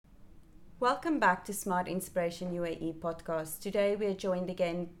Welcome back to Smart Inspiration UAE podcast. Today we are joined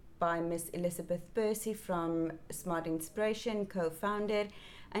again by Miss Elizabeth Percy from Smart Inspiration, co-founder,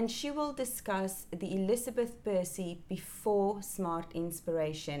 and she will discuss the Elizabeth Percy before Smart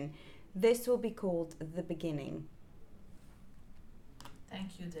Inspiration. This will be called The Beginning.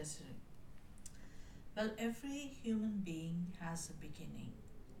 Thank you, Desiree. Well, every human being has a beginning,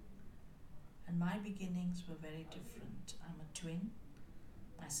 and my beginnings were very different. I'm a twin.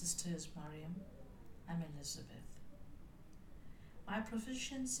 My sister is Mariam. I'm Elizabeth. My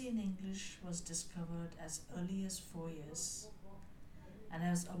proficiency in English was discovered as early as 4 years, and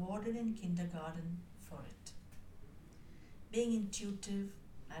I was awarded in kindergarten for it. Being intuitive,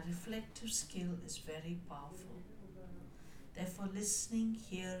 a reflective skill is very powerful. Therefore, listening,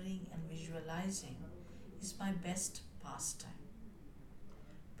 hearing, and visualizing is my best pastime.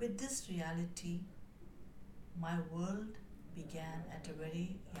 With this reality, my world began at a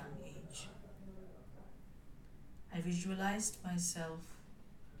very young age. I visualized myself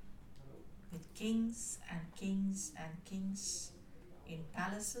with kings and kings and kings in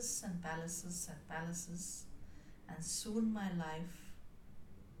palaces and palaces and palaces, and soon my life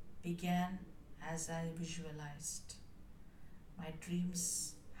began as I visualized. My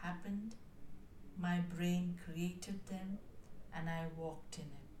dreams happened, my brain created them, and I walked in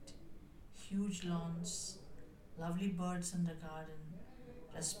it. Huge lawns, lovely birds in the garden,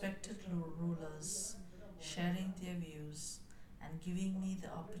 respected rulers sharing their views and giving me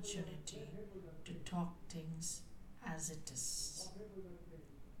the opportunity to talk things as it is.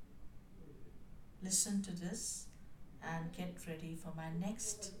 Listen to this and get ready for my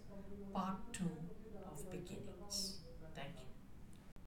next part 2 of beginnings. Thank you.